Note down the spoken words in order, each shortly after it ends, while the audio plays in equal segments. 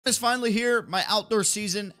It's finally here. My outdoor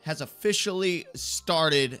season has officially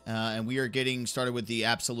started, and we are getting started with the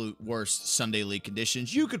absolute worst Sunday league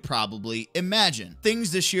conditions you could probably imagine.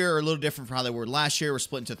 Things this year are a little different from how they were last year. We're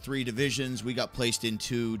split into 3 divisions. We got placed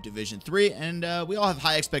into Division 3, and we all have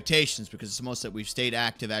high expectations because it's the most that we've stayed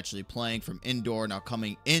active actually playing from indoor, now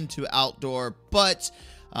coming into outdoor, but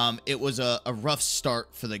it was a rough start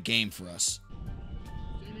for the game for us.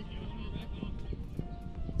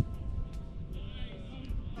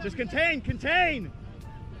 Just contain!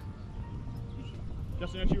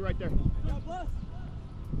 Justin, that's you right there.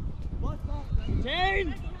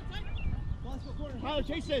 Contain! Tyler,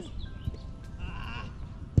 chase this!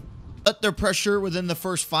 But their pressure within the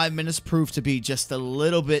first 5 minutes proved to be just a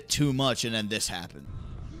little bit too much, and then this happened.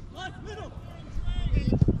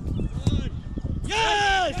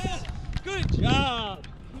 Yes! Good job!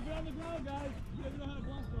 Keep it on the ground, guys. You guys know how to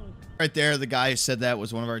block those. Right there, the guy who said that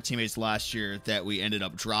was one of our teammates last year that we ended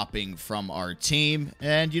up dropping from our team.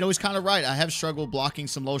 And, you know, he's kind of right. I have struggled blocking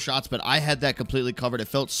some low shots, but I had that completely covered. It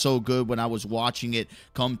felt so good when I was watching it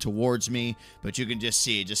come towards me. But you can just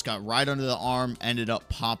see it just got right under the arm, ended up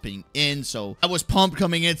popping in. So I was pumped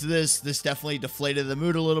coming into this. This definitely deflated the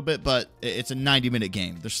mood a little bit, but it's a 90-minute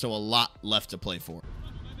game. There's still a lot left to play for.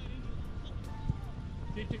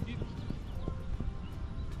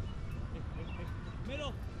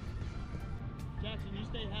 Middle. Jackson, you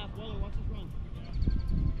stay half. Weller, watch us run.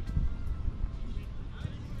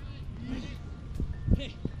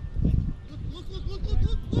 Hey. Look.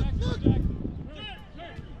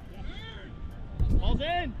 Ball's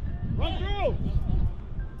in. Run through.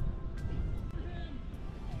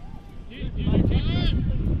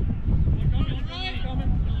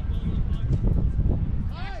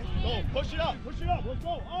 Go. Push it up. Let's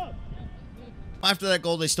go. Up. After that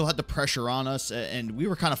goal, they still had the pressure on us, and we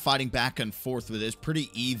were kind of fighting back and forth with it. It was pretty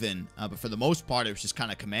even, but for the most part, it was just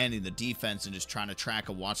kind of commanding the defense and just trying to track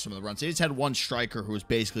and watch some of the runs. They just had one striker who was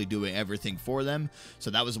basically doing everything for them, so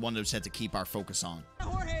that was the one that just had to keep our focus on.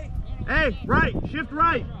 Hey, right. Shift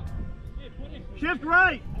right. Shift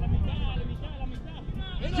right.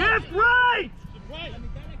 Shift right.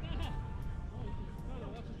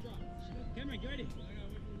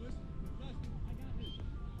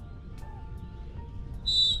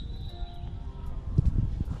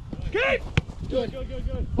 Keep! Good.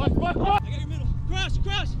 Push. I got your middle. Cross.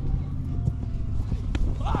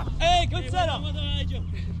 Hey, good setup.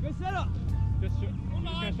 Good setup.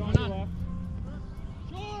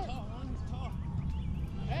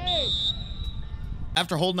 Hey!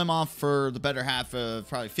 After holding them off for the better half of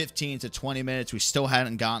probably 15 to 20 minutes, we still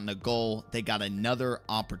hadn't gotten a goal. They got another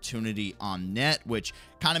opportunity on net, which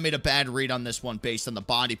kind of made a bad read on this one based on the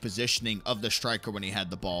body positioning of the striker when he had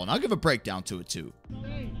the ball. And I'll give a breakdown to it too.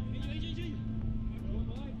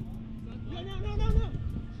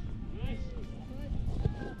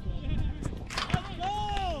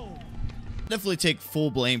 Definitely take full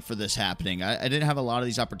blame for this happening. I didn't have a lot of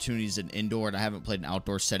these opportunities in indoor, and I haven't played an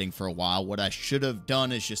outdoor setting for a while. What I should have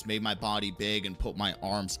done is just made my body big and put my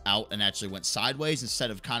arms out and actually went sideways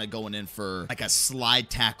instead of kind of going in for like a slide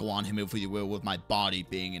tackle on him, if you will, with my body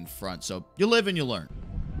being in front. So you live and you learn.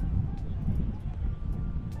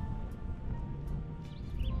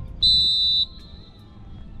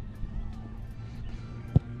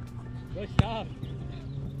 Good job.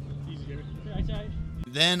 Right side.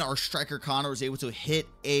 Then our striker Connor was able to hit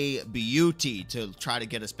a beauty to try to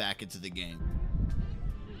get us back into the game.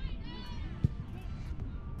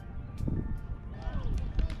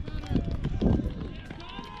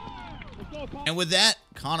 And with that,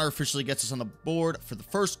 Connor officially gets us on the board for the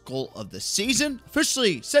first goal of the season,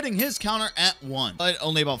 officially setting his counter at 1. But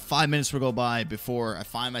only about 5 minutes will go by before I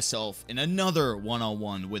find myself in another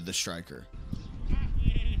one-on-one with the striker.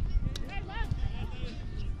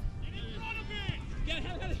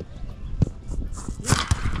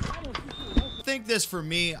 I think this for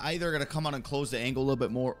me, I either got to come out and close the angle a little bit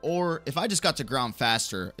more, or if I just got to ground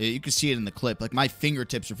faster, you can see it in the clip, like my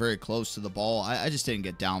fingertips are very close to the ball. I just didn't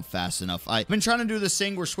get down fast enough. I've been trying to do this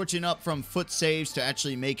thing, we're switching up from foot saves to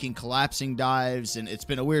actually making collapsing dives, and it's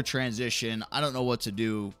been a weird transition. I don't know what to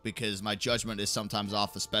do because my judgment is sometimes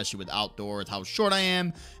off, especially with outdoor, with how short I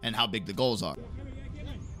am and how big the goals are.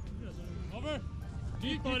 Over.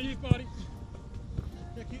 Deep body.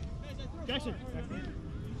 Jackson.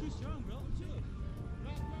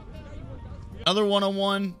 Another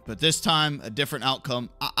one-on-one, but this time a different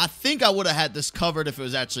outcome. I think I would have had this covered if it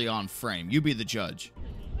was actually on frame. You be the judge.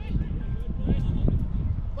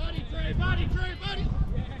 Body.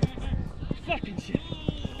 Fucking shit.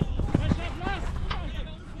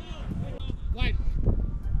 Wide.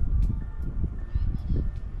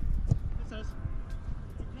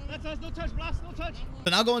 outside, no touch, blast, no touch.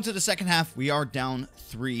 So now going into the second half, we are down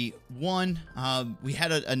 3-1. We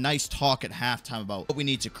had a nice talk at halftime about what we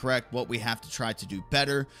need to correct, what we have to try to do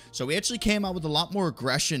better. So we actually came out with a lot more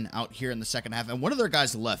aggression out here in the second half, and one of their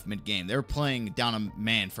guys left mid-game. They were playing down a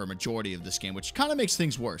man for a majority of this game, which kind of makes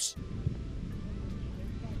things worse.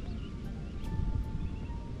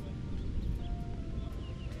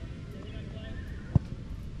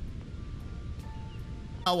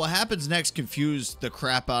 What happens next confused the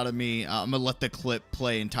crap out of me. I'm gonna let the clip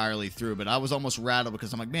play entirely through, but I was almost rattled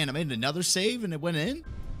because I'm like, man, I made another save and it went in.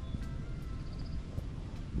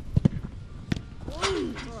 All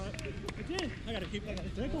right. I gotta keep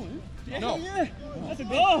that going. Yeah, no. Yeah. That's a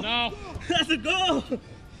goal. No. That's a goal.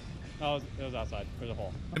 No, it was outside. There's a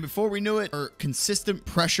hole. And before we knew it, our consistent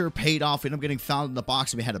pressure paid off. We ended up getting fouled in the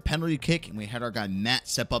box, and we had a penalty kick, and we had our guy Matt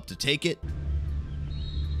step up to take it.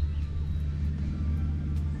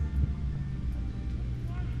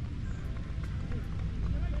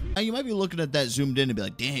 Now, you might be looking at that zoomed in and be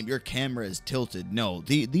like, damn, your camera is tilted. No,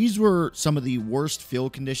 these were some of the worst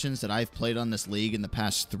field conditions that I've played on this league in the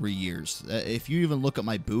past 3 years. If you even look at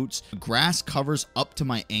my boots, grass covers up to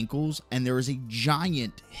my ankles, and there is a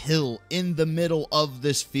giant hill in the middle of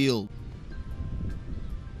this field.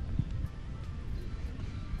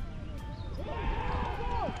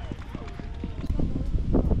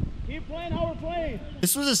 Playing how we're playing.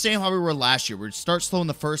 This was the same how we were last year. We'd start slow in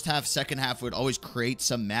the first half, second half would always create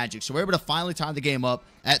some magic. So we're able to finally tie the game up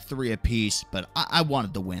at 3 apiece, but I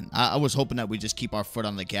wanted to win. I was hoping that we just keep our foot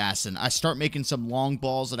on the gas, and I start making some long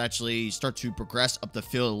balls that actually start to progress up the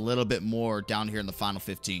field a little bit more down here in the final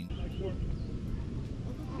 15.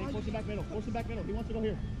 Nate, force the back middle. Force the back middle. He wants to go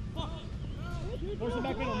here. Force the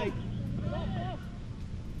back middle, Nate.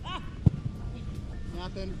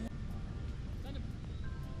 Nothing.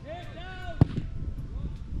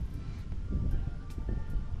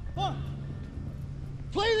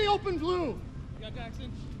 Play the open blue. You got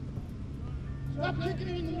Jackson. Stop kicking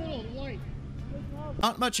it in the middle, the white.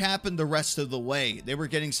 Not much happened the rest of the way. They were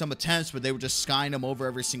getting some attempts, but they were just skying them over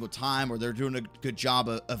every single time, or they're doing a good job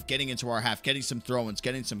of getting into our half, getting some throw-ins,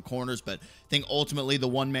 getting some corners, but I think ultimately the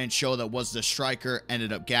one-man show that was the striker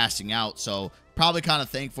ended up gassing out, so probably kind of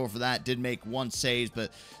thankful for that. Did make 1 save,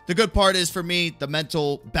 but the good part is for me, the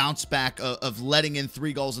mental bounce back of letting in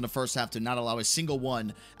 3 goals in the first half to not allow a single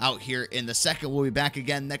one out here in the second. We'll be back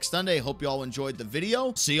again next Sunday. Hope you all enjoyed the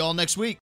video. See you all next week.